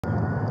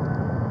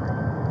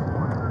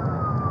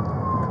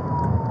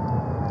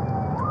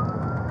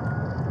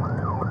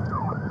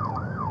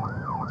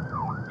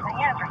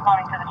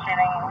responding to the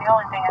shooting. The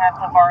only thing I have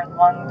so far is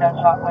one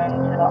gunshot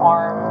wound to the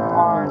arm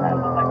on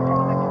suspect 6.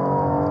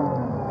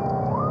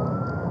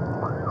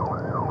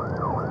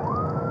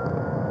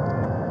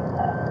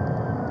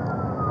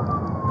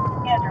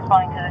 Units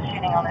responding to the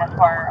shooting on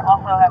Esquire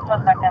also have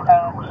suspect info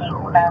of Keith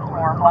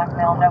Basemore, black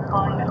male, no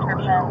clothing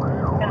description.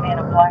 Going to be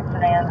in a black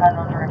sedan,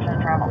 unknown direction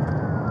of travel.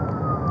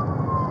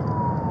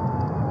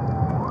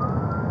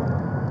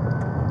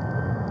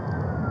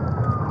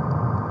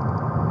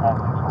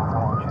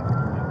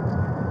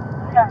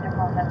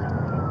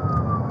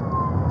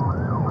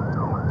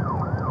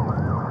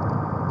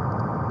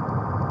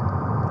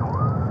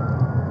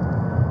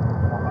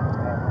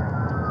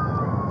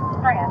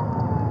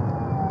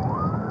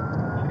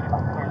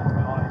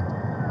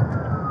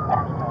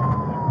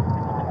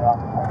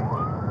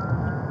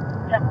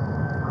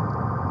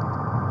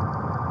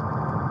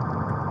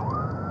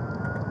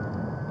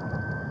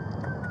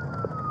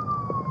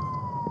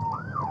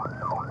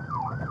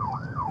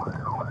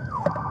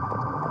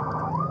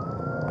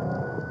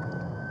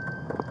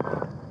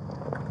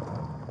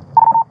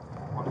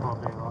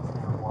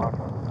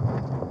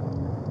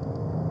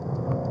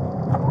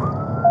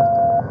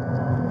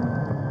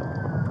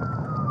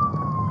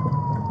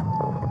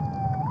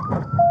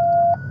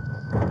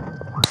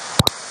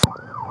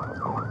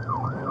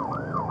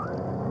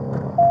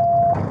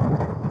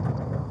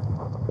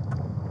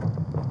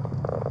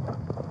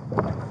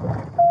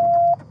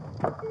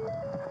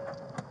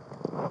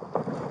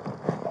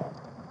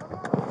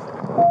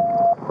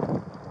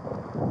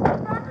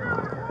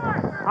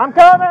 I'm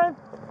coming!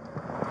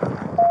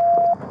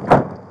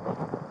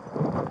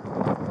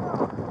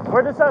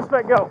 Where'd the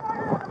suspect go?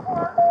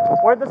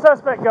 Where'd the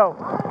suspect go?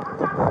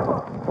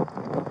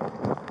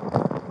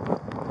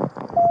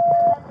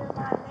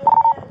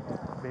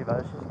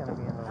 Viva, she's gonna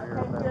be in the rear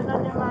of that.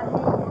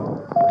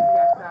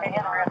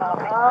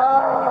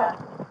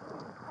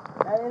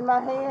 That in my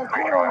hand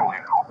too.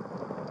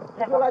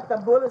 I feel like the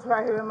bullets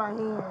right here in my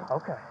hand.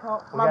 Okay.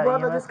 My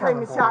brother just came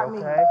and shot me.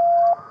 Okay.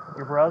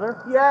 Your brother?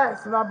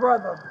 Yes, my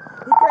brother.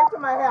 He came to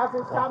my house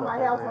and shot my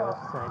house up.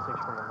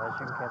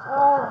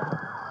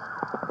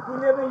 We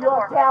live in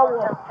York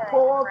Tower,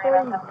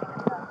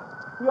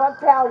 403. York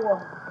Tower.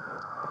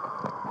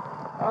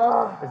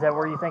 Is that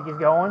where you think he's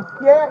going?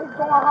 Yeah, he's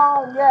going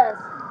home, yes.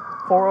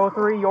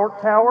 403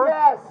 York Tower?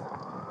 Yes.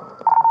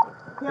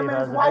 Him and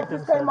his wife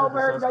just came over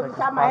here and they just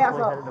shot my house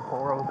up. Headed to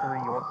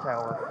 403 York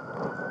Tower.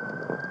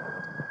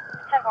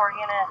 10-4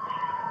 unit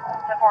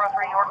to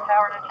 403 York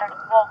Tower to check.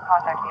 We'll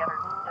contact the other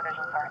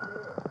division, sorry.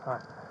 All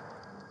right.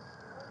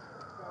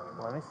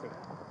 Let me see.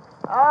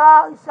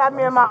 Oh, he shot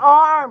me in my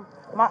arm.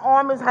 My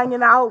arm is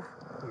hanging off.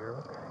 You're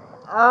okay.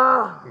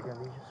 You're going to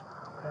be just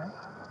fine, okay?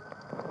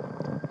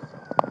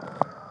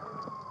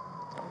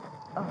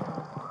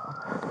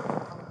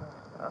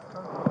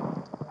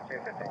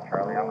 215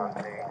 Charlie, I'm on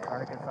the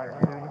Cardiac inside,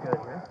 you're doing good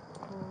here.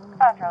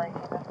 Charlie.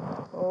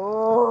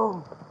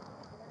 Oh.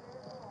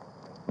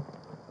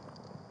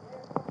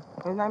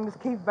 His name is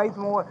Keith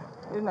Basemore.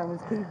 His name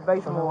is Keith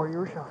Basemore. Where you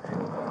were shot?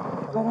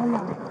 I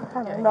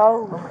don't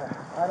know. Okay.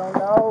 I don't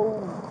know.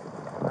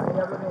 I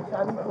never been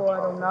shot before.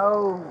 I don't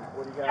know.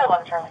 What do you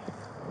got? Charlie.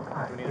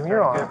 Give me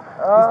your arm.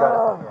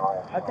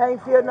 I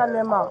can't feel nothing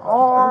in my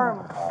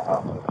arm. Do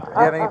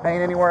you have any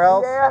pain anywhere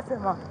else? Yes,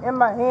 in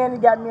my hand. He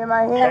got me in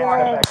my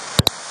hand.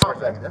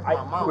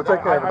 We'll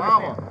take care of it.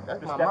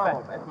 That's my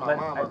mama. That's my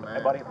mama, man.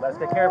 Hey, buddy, let's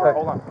take care of her.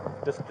 Hold on.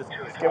 Just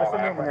give us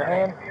some room in your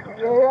hand.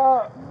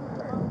 Yeah.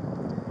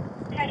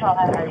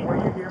 Hey, were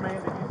you here,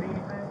 man? Did you see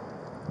anything?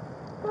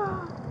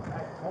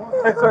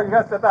 Hey, sir, you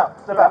gotta step out.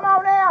 Step out. Come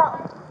on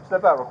out.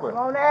 Step out real quick.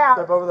 Come on out.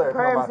 Step over there.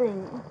 Crime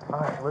scene.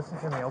 Alright, listen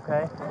to me,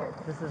 okay?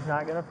 This is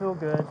not going to feel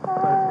good, but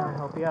it's going to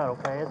help you out,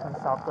 okay? It's going to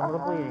stop some of the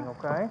bleeding,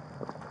 okay?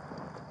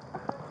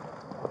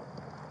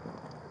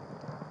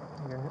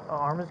 Your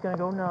arm is going to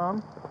go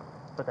numb,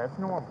 but that's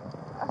normal.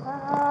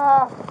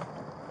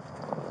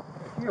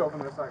 Can you open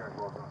this? I gotta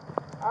close it.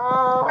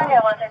 Radio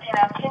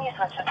 115, can you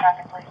switch to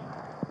traffic, please?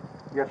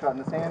 You got shot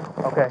in this hand?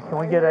 Okay, can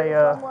we get a,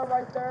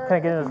 can I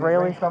get an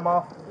Israeli? Come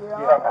off?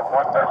 Yeah.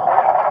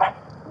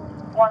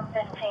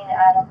 115,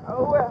 Adam.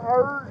 Oh, it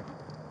hurt.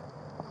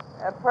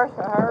 That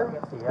pressure hurt.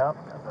 Yep,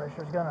 that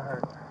pressure's going to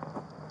hurt.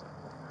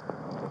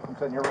 I'm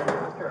saying you're ready.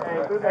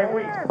 Hey,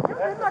 we.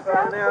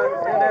 Stand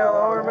down,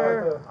 arm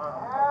there.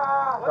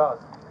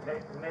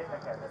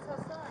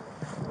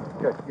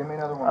 Good, give me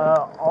another one.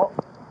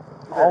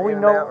 All we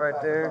know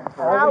right there.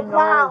 All we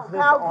know is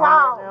this arm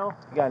right now.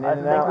 You got an in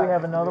and I think out? we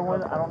have another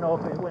one. I don't know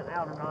if it went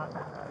out or not.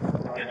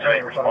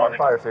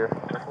 Fire's here.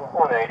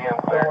 180, I'm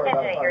clear.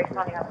 10-8, you're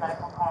responding on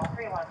medical call.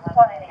 311.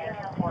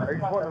 180, Are you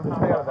just wanting them to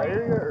stay out of the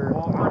area, or?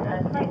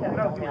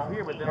 No, he was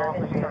here, but then all of a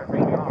sudden he started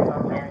breaking off.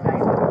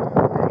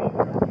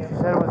 She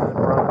said it was his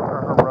brother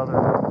or her brother.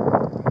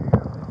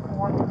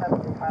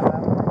 175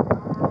 Adam.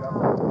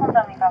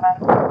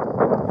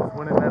 Just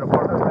went in that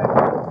apartment.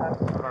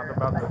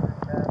 About the.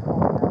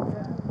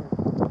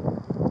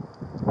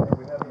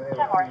 We haven't been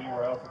able to see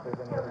anywhere else if there's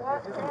any other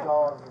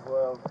calls as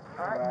well.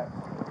 All right.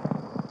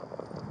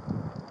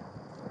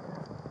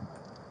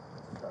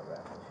 Start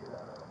wrapping the shit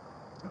out of it.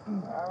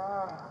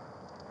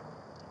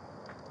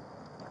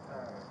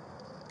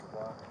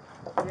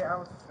 Yeah, I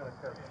was just gonna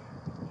cut.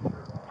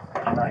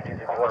 Engine 19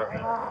 quarter, 8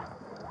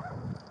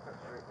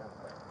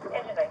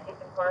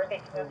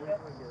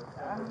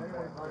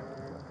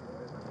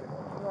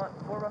 You want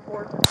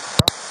 4x4?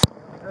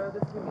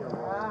 Just give me a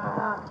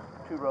roll.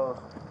 2 rows.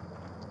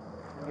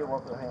 You get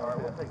one for the hand.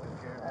 Alright, we'll take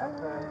this here.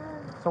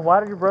 So why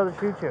did your brother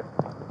shoot you? It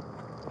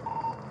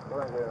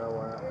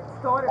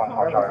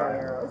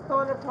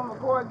started from a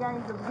board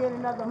game at the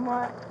beginning of the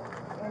month,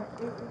 and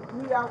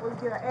he always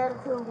get an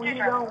attitude when he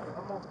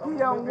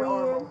don't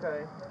win.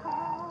 Okay.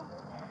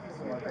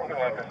 This is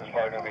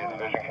probably going to be a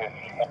division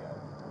case.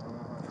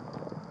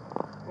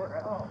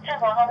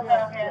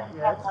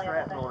 Yeah, it's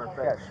shrapnel in her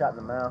face. Got shot in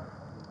the mouth.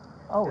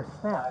 Oh,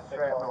 snap.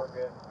 Shrapnel.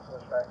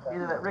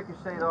 Either that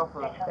ricocheted off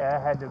of... Yeah,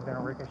 it had to have been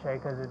a ricochet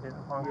because it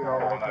didn't puncture all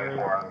the way through.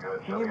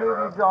 Can you move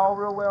your jaw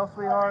real well,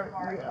 sweetheart?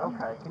 Yeah,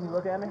 okay. Can you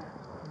look at me?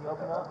 Can you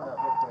open up? No.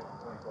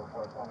 So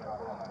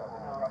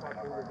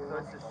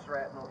it's just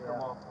shrapnel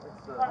come off.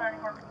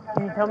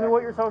 Can you tell me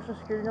what your social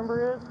security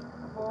number is?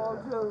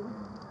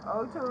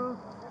 402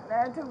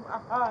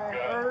 9255.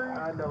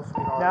 I know,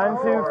 sweetheart.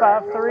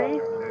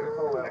 9253?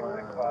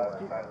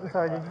 I'm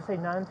sorry, did you say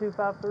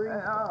 9253?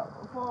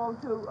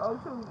 402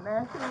 02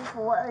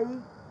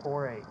 9248.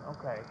 48.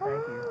 Okay,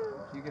 thank you.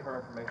 Can you get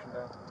her information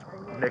down?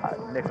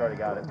 Nick's already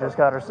got it. Just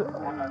got her.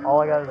 All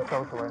I got is a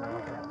social right now.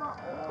 Okay.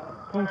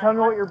 Can you tell me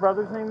what your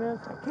brother's name is?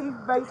 Keith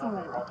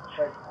Basemore.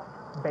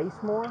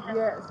 Basemore?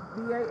 Yes,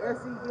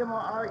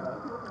 Basemore.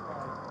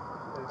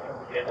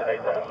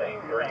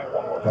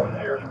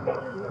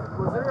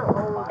 Was there a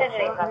whole lot of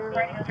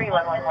stuff here?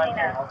 Like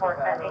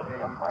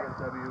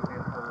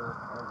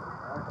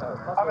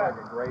a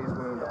graze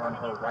wound on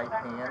her right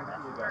hand.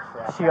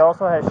 She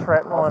also has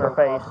shrapnel in her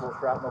face.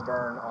 Shrapnel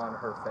burn on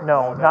her face.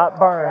 No, not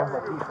burn.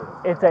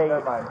 It's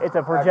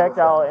a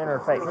projectile in her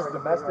face. Is this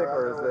domestic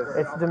or is this?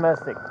 It's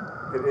domestic.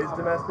 It is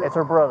domestic? It's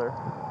her brother.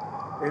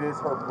 It is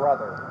her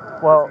brother.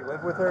 Well, does he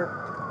live with her?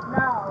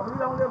 No, we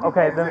don't live with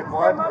okay, her. then.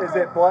 Is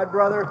it blood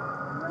brother?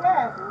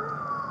 Yes.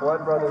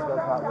 Blood brother does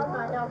not live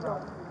with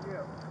her.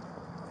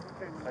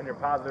 And you're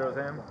positive it was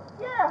him?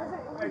 Yeah,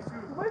 we've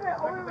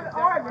been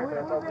arguing.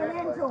 We've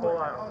been into it.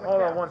 Hold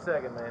on 1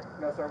 second, man.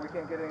 No, sir, we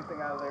can't get anything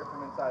out of there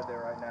from inside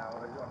there right now.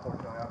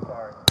 Unfortunately, I'm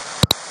sorry.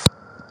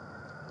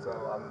 So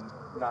I'm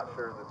not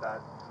sure that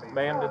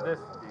Ma'am, did this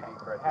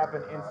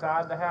happen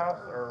inside the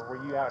house, or were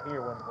you out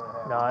here when it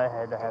happened? No, it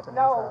had to happen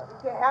No,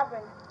 inside. it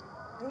happened.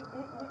 He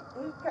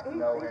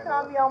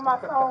called me on my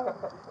phone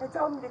and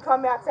told me to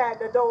come outside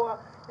the door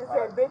and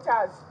said, bitch,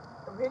 I'll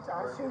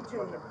shoot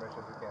you.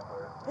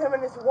 Him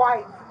and his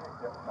wife.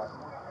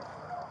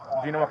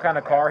 Do you know what kind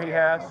of car he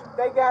has?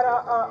 They got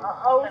a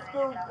old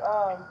school,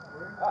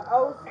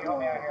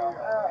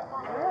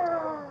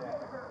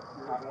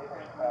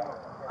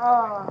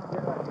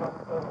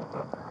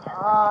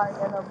 I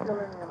end up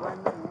killing him right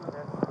now.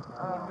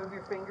 move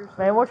your fingers?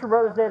 Man, what's your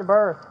brother's date of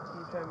birth? Can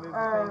you try to move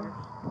your fingers?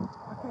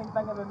 I can't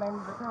think of the name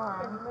of the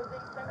time.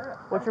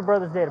 What's your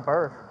brother's date of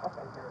birth?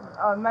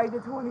 May the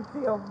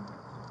 25th.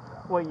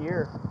 What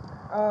year?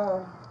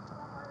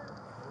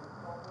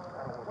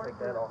 Take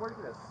that off.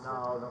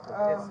 No, don't take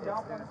it's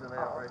oozing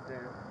out right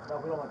there. No,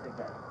 we don't want to take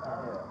that.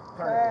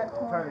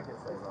 Tourniquet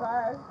stays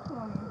on.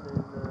 520.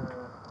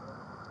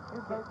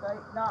 His birthday,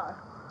 nah.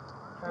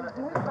 His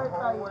birthday is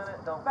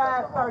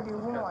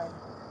 531.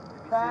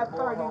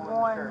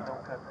 531. Don't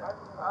cut that.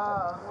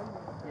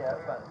 Yeah,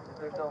 that's fine. If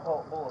there's no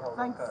bullet hole,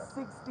 I think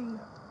 60,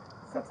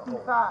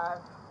 65.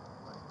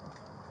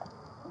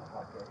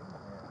 Okay.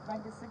 I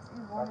think it's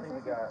 61. I think we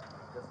got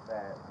just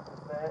that.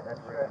 That's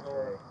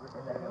ricochet.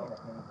 And then the hand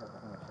has a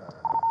handshot.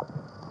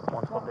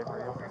 One's called Dick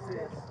Real.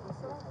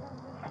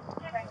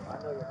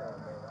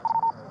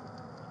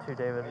 To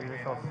David, the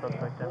additional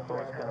suspect info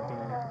is going to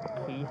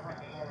be Keith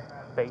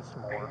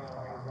Basemore.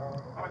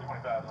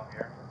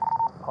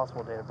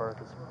 Possible date of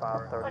birth is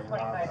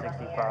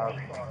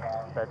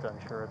 5/31/65. That's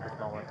unsure at this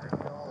moment.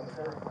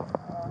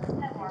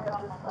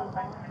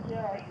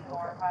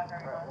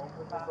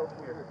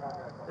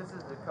 This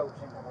is the coat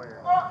she was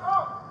wearing.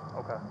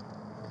 Okay.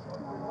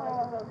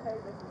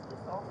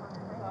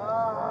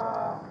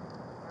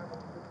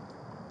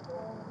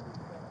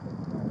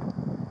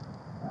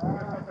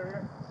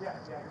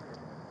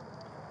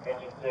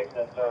 Engine 6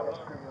 in service.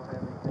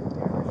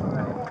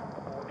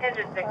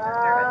 Engine 6 in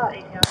service,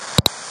 ATO.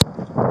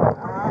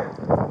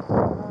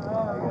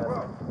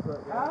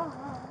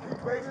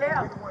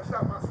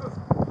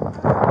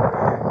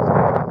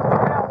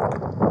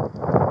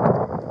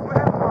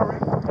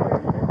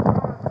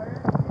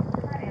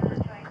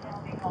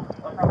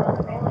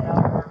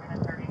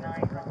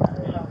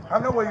 I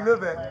know where you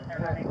live at.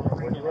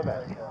 Where do you live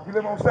at? You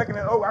live on 2nd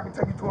and Oak. I can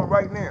take you to him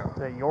right now.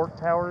 The York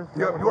Towers?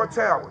 Yep, York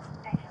Towers.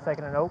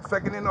 2nd and Oak?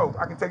 2nd and Oak.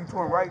 I can take you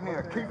to him right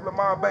now. Keith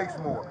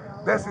Basemore.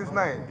 That's his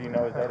name. Do you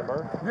know his date of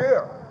birth?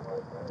 Yeah.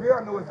 Yeah,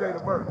 I know his date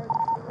of birth.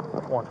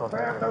 112.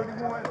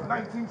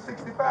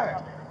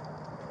 5/31/1965.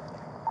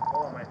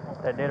 Hold on, man.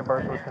 That date of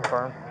birth was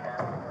confirmed.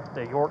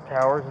 The York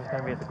Towers is going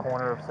to be at the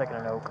corner of 2nd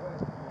and Oak.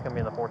 It's gonna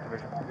be in the 4th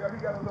Division. Yeah,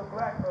 he got a little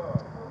black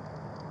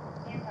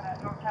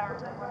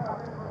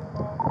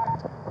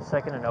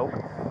 2nd and Oak.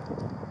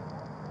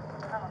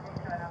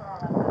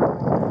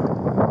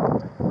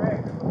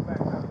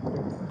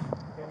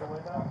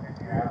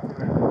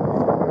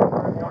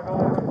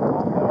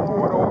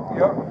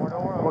 Yep.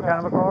 What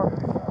kind of a car?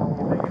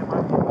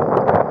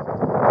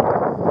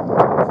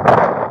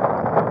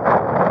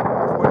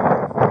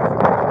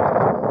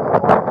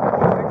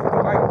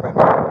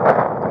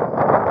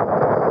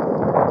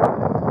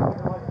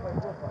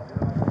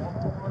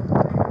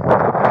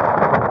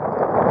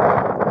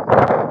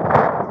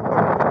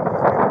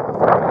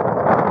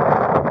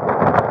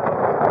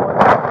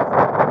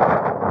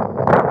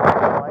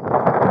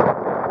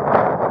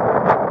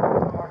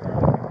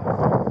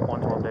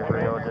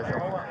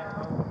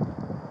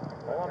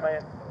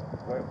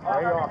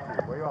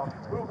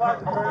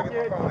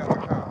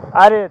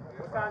 I did.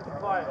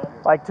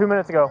 Like 2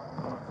 minutes ago.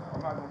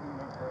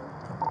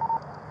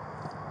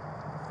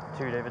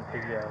 To David,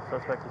 the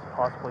suspect has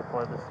possibly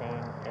fled the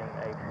scene in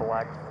a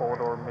black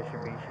 4-door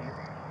Mitsubishi.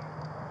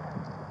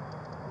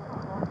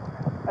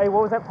 Hey,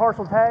 what was that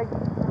parcel tag?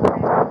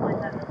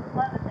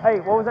 Hey,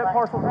 what was that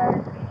parcel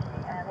tag?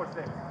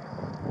 246.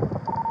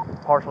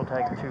 Parcel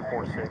tag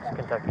 246,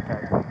 Kentucky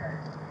tag.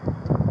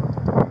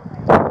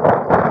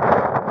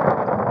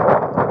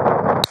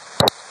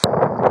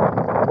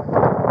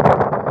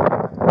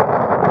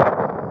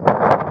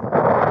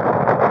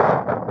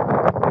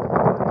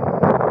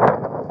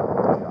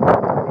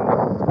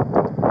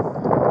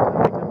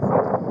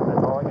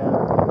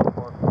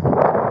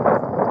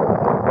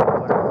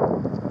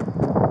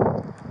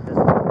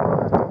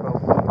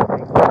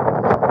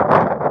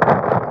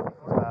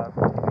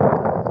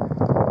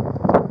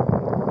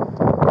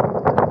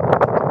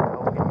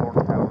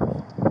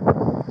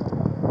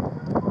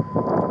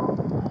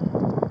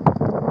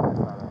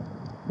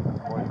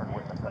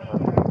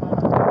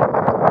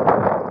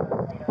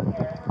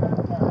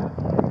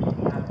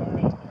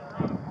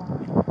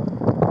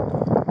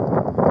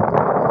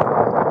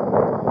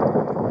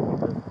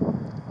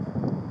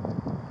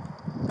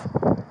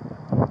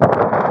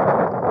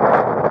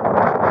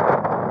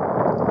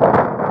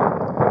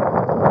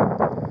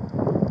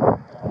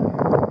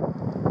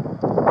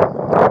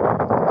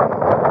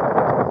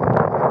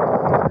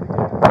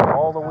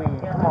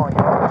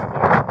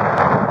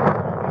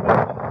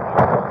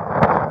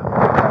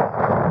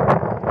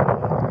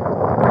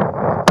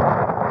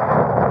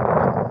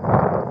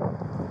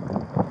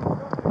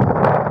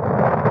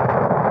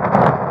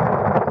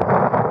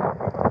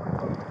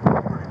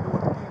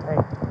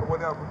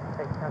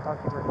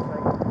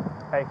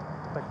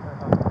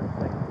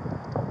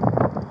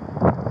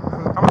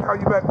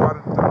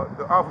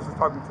 Officer's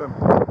talking to me.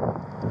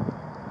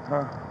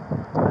 Huh?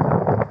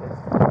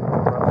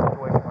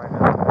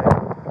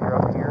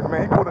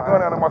 Man, he pulled a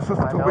gun out of my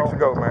sister 2 weeks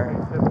ago, man.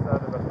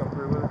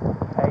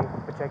 Hey,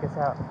 but check us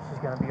out. She's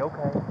gonna be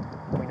okay.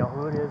 We know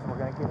who it is. We're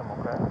gonna get him,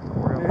 okay?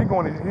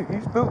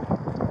 He's through.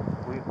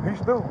 He's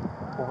through.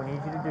 What we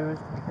need you to do is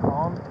to be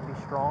calm and be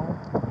strong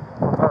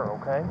for her,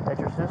 okay? That's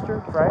your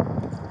sister, right?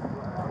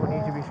 We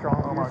need you to be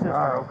strong for your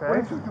sister, okay? What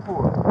did he shoot you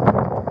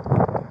for?